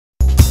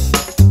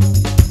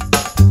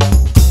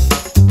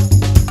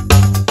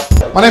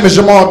My name is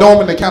Jamal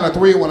Doman. The count of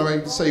three. I want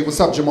to say what's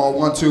up, Jamal.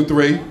 1, 2,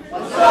 3.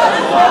 What's up,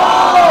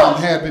 Jamal? I'm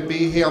happy to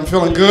be here. I'm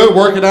feeling good.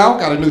 Working out.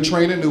 Got a new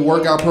training, new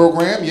workout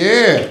program.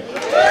 Yeah.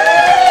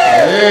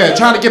 Yeah.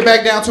 Trying to get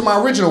back down to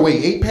my original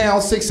weight. 8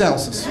 pounds, 6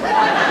 ounces.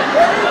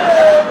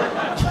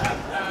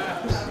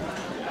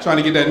 Trying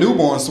to get that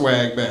newborn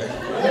swag back.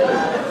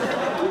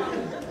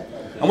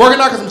 I'm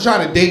working out because I'm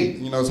trying to date.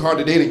 You know, it's hard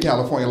to date in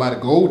California. A lot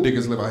of gold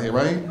diggers live out here,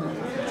 right?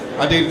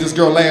 I dated this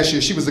girl last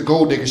year. She was a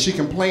gold digger. She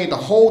complained the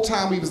whole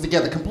time we was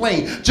together.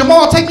 Complained,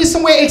 Jamal, take me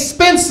somewhere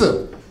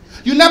expensive.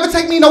 You never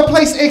take me no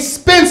place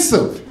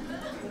expensive.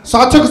 So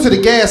I took her to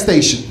the gas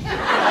station.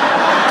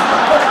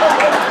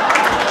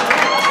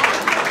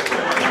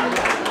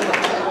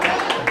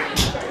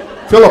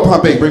 Fill up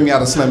pump 8, bring me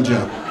out a Slim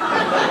Jim.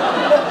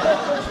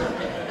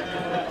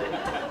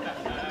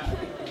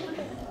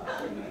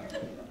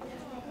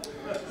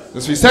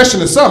 This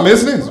recession is something,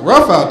 isn't it? It's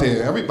rough out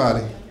there,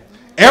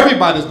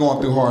 Everybody's going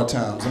through hard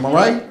times, am I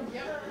right?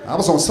 I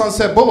was on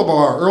Sunset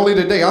Boulevard early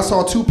today. I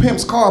saw 2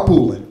 pimps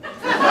carpooling.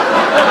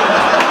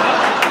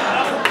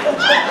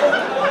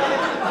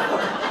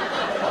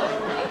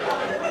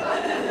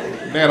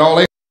 They had all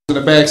they in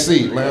the back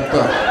seat, lapped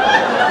up.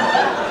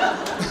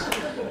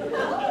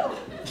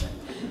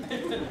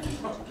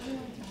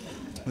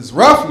 It's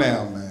rough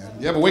now, man.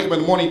 You ever wake up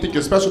in the morning and think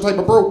you're a special type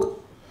of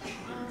broke?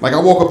 Like I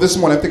woke up this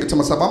morning thinking to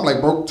myself, I'm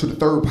like broke to the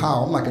 3rd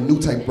power. I'm like a new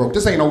type of broke.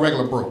 This ain't no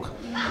regular broke.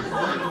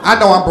 I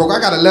know I'm broke. I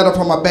got a letter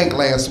from my bank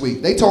last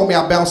week. They told me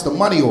I bounced a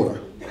money order.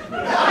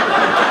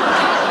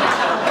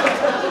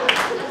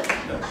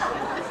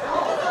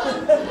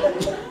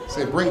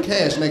 Said bring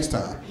cash next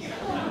time.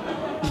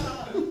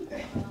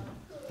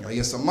 Gotta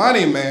get some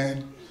money,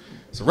 man.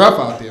 It's rough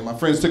out there. My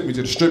friends took me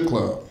to the strip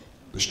club.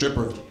 The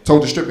stripper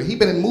told the stripper, he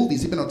been in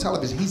movies, he been on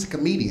television, he's a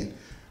comedian.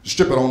 The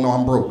stripper don't know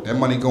I'm broke. That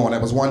money gone.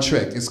 That was one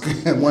check.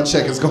 One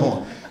check is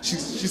gone. She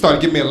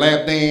started giving me a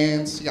lap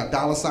dance. She got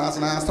dollar signs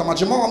and eyes. Talking about,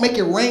 Jamal, make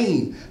it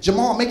rain.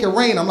 Jamal, make it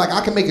rain. I'm like, I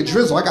can make it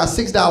drizzle. I got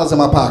 $6 in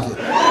my pocket.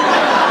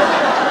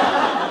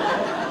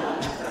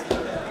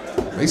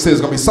 They said it's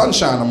going to be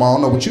sunshine tomorrow. I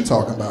don't know what you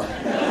talking about.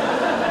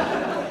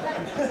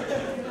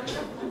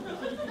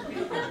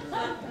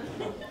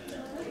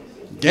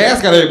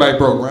 Gas got everybody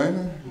broke, right?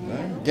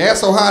 Gas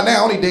so high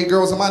now, I only date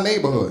girls in my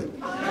neighborhood.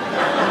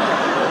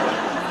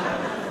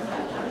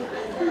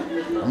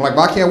 I'm like,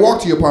 but I can't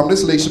walk to your apartment.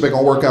 This relationship ain't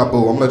gonna work out,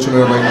 boo. I'm gonna let you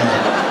know right now.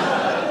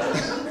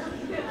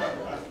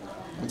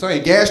 I'm telling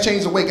you, gas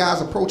changed the way guys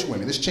approach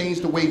women. It's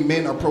changed the way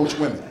men approach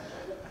women.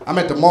 I'm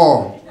at the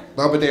mall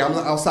the other day. I'm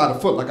outside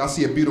of Foot, like I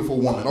see a beautiful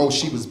woman. Oh,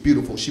 she was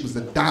beautiful. She was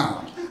a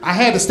dime. I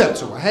had to step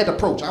to her. I had to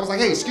approach. I was like,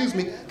 hey, excuse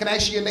me, can I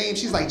ask you your name?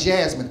 She's like,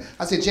 Jasmine.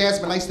 I said,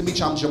 Jasmine, nice to meet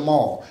you. I'm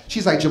Jamal.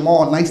 She's like,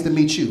 Jamal, nice to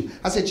meet you.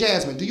 I said,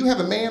 Jasmine, do you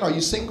have a man? Are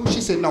you single? She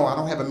said, no, I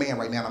don't have a man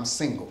right now. I'm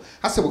single.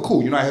 I said, well,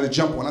 cool. You know, I had to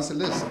jump on. I said,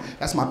 listen,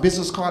 that's my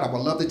business card. I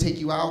would love to take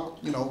you out,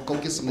 you know, go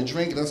get something to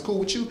drink. That's cool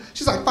with you?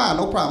 She's like, fine,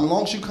 no problem. As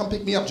long as you come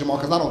pick me up, Jamal,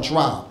 because I don't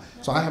drive.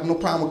 So I have no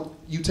problem with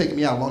you taking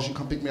me out as long as you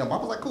come pick me up. I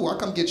was like, cool, I'll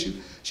come get you.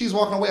 She's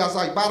walking away. I was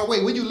like, by the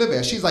way, where you live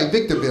at? She's like,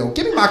 Victorville.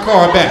 Give me my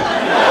car back.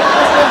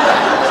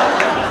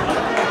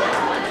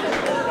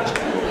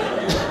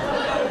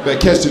 Better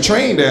catch the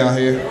train down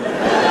here.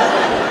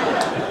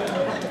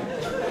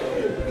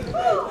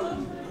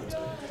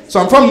 So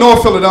I'm from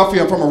North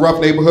Philadelphia. I'm from a rough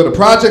neighborhood. The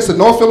projects of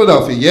North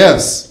Philadelphia,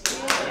 yes.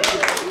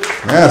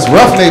 Yes,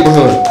 rough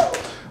neighborhood.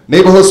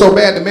 Neighborhood so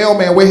bad the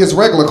mailman wear his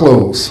regular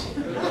clothes.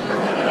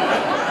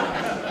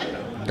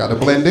 Got to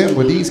blend in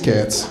with these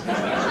cats.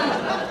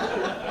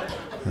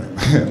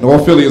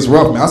 North Philly is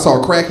rough, man. I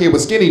saw a crackhead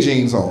with skinny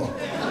jeans on.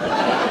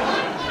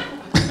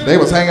 They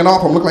was hanging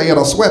off him, looked like he had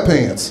on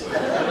sweatpants.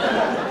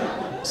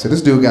 So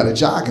this dude got a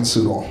jogging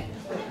suit on.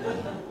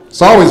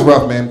 It's always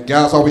rough, man.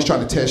 Guys always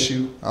trying to test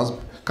you. A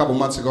couple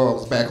months ago, I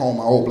was back home,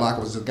 my old block,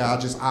 was a guy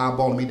just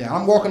eyeballing me down.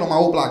 I'm walking on my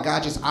old block, guy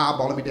just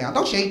eyeballing me down.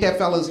 Don't you hate that,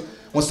 fellas?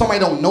 When somebody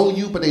don't know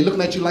you, but they looking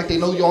at you like they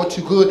know you all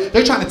too good,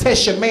 they're trying to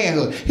test your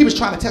manhood. He was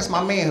trying to test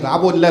my manhood. I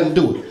wouldn't let him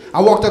do it.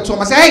 I walked up to him,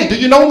 I said, hey, do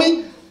you know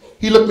me?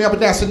 He looked me up and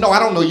down, I said, no, I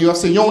don't know you. I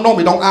said, you don't know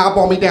me, don't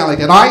eyeball me down like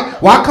that, all right?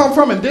 Where I come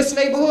from in this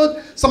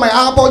neighborhood, somebody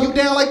eyeball you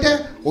down like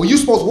that, well, you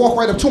supposed to walk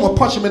right up to him and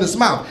punch him in his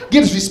mouth.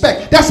 Get his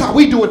respect. That's how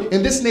we do it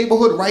in this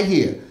neighborhood right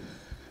here.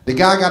 The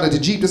guy got at the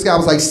Jeep, this guy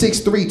was like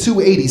 6'3",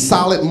 280,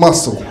 solid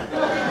muscle.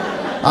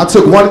 I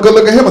took one good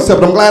look at him and said,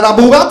 but I'm glad I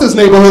moved out this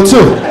neighborhood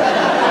too.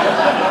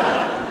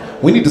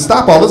 We need to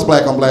stop all this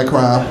black on black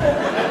crime.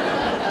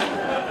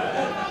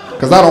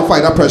 Because I don't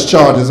fight, I press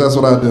charges, that's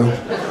what I do.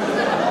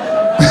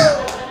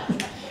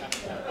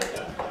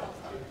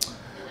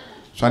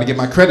 Trying to get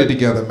my credit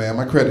together, man.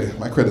 My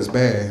credit's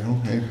bad.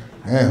 Okay.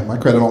 Yeah, my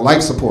credit on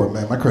life support,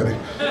 man. My credit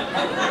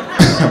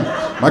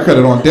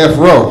on death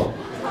row.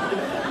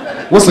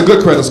 What's a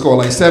good credit score?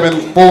 Like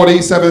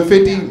 740,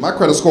 750? My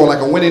credit score like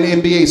a winning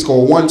NBA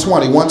score,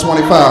 120,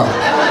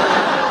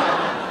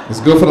 125.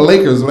 It's good for the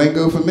Lakers, it ain't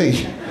good for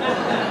me.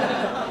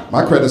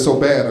 My credit's so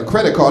bad. A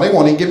credit card, they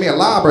won't even give me a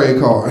library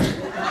card.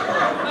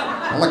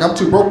 I'm like, I'm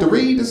too broke to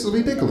read? This is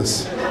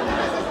ridiculous.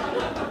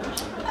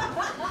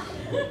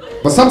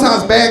 But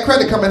sometimes bad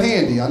credit come in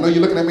handy. I know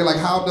you're looking at me like,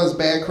 how does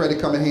bad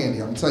credit come in handy?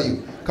 I'm gonna tell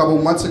you, a couple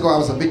of months ago, I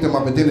was a victim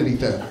of identity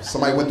theft.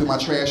 Somebody went through my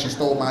trash and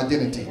stole my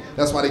identity.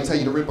 That's why they tell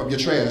you to rip up your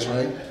trash,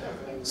 right?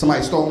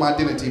 Somebody stole my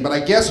identity. But I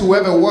guess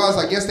whoever it was,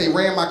 I guess they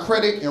ran my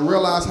credit and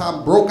realized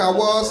how broke I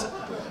was.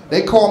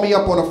 They called me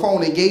up on the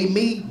phone and gave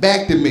me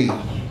back to me.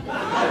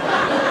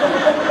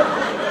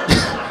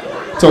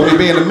 Told me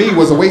being to me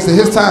was a waste of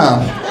his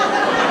time.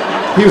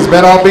 He was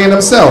better off being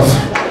himself.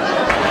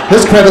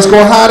 His credit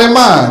score higher than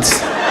mine.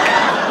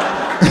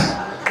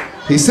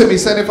 He sent me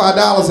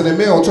 $75 in the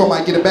mail, told me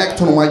I'd get it back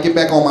to him when I get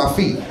back on my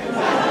feet.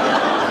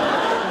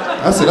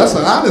 I said, that's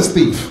an honest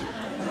thief.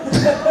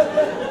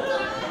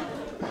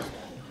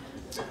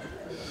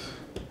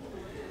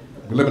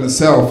 We live in a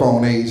cell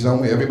phone age,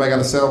 don't we? Everybody got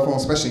a cell phone,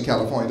 especially in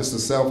California. This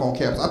is a cell phone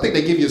campus. I think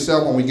they give you a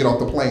cell phone when you get off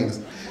the plane.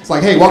 It's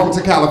like, hey, welcome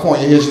to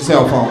California, here's your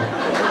cell phone.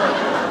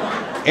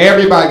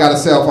 Everybody got a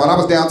cell phone. I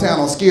was downtown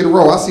on Skid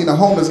Row. I seen a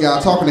homeless guy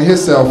talking to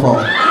his cell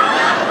phone.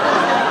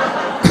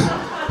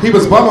 He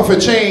was bumming for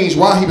change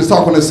while he was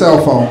talking on his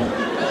cell phone.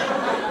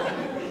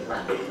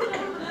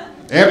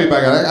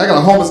 Everybody got it. I got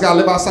a homeless guy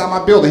live outside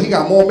my building. He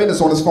got more minutes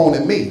on his phone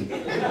than me.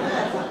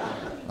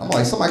 I'm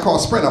like, somebody call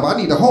Sprint up. I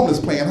need a homeless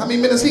plan. How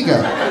many minutes he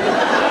got?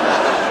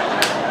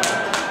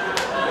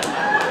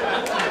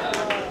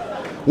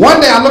 One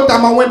day I looked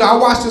out my window. I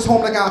watched this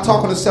homeless guy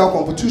talking on his cell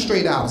phone for 2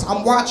 straight hours.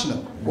 I'm watching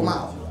him with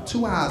my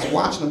 2 eyes,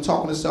 watching him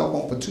talking on his cell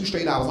phone for 2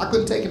 straight hours. I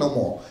couldn't take it no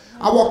more.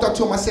 I walked up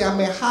to him. I said,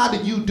 man, how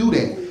did you do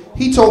that?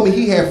 He told me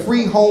he had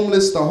free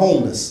homeless to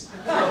homeless.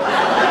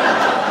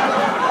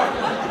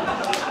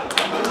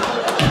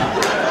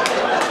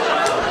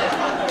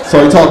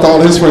 So he talked to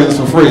all his friends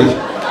for free.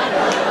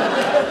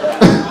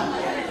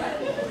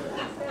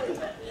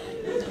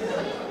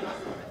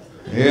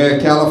 Yeah,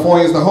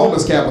 California's the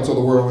homeless capital of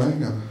the world,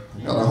 man.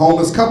 Got a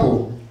homeless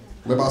couple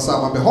live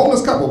outside my bed.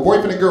 Homeless couple,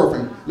 boyfriend and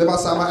girlfriend, live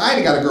outside my. I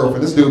ain't got a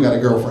girlfriend. This dude got a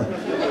girlfriend.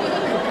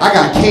 I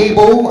got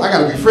cable. I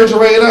got a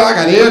refrigerator. I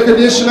got air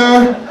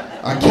conditioner.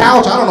 A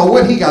couch, I don't know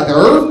what he got, the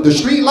earth, the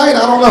street light,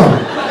 I don't know.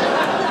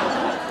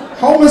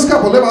 Homeless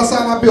couple live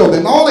outside my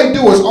building. All they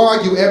do is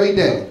argue every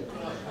day.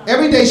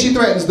 Every day she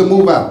threatens to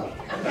move out.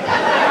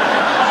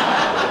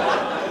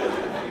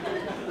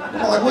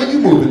 I'm like, where you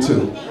moving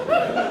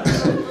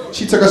to?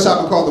 She took her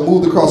shopping cart and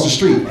moved across the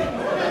street.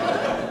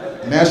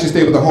 Now she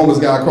stayed with the homeless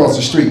guy across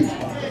the street.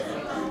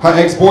 Her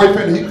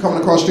ex-boyfriend, he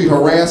coming across the street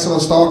harassing her,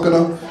 stalking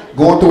her,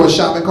 going through her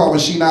shopping cart when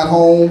she not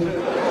home.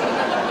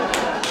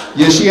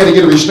 Yeah, she had to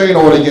get a restraining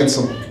order against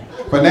him.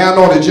 But now I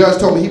know the judge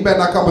told me he better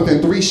not come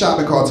within 3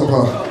 shopping carts of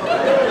her,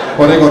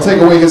 or they're going to take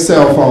away his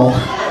cell phone.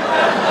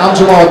 I'm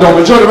Jamal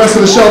Doman. Enjoy the rest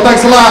of the show.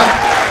 Thanks a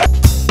lot.